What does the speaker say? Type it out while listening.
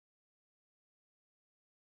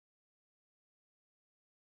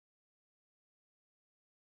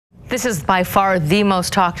This is by far the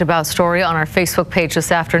most talked about story on our Facebook page this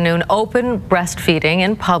afternoon. Open breastfeeding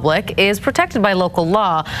in public is protected by local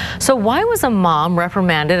law. So why was a mom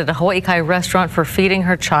reprimanded at a Hawaii Kai restaurant for feeding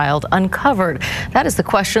her child uncovered? That is the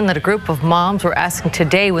question that a group of moms were asking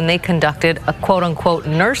today when they conducted a quote-unquote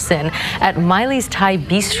nurse-in at Miley's Thai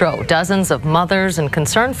Bistro. Dozens of mothers and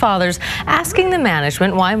concerned fathers asking the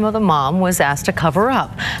management why the mom was asked to cover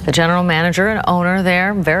up. The general manager and owner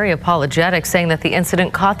there very apologetic, saying that the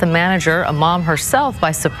incident caught the manager, a mom herself,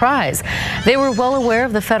 by surprise. They were well aware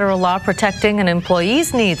of the federal law protecting an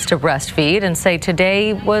employee's needs to breastfeed and say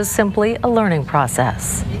today was simply a learning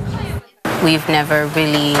process. We've never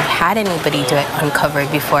really had anybody do it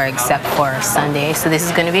uncovered before except for Sunday, so this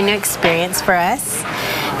is going to be a new experience for us,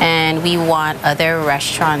 and we want other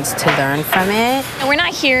restaurants to learn from it. We're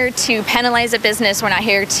not here to penalize a business, we're not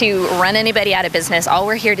here to run anybody out of business. All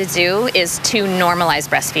we're here to do is to normalize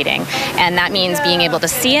breastfeeding, and that means being able to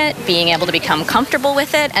see it, being able to become comfortable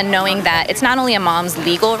with it, and knowing that it's not only a mom's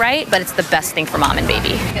legal right, but it's the best thing for mom and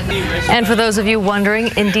baby. And for those of you wondering,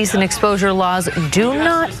 indecent exposure laws do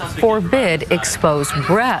not forbid exposed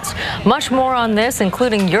breast. Much more on this,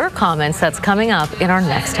 including your comments, that's coming up in our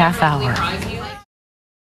next half hour.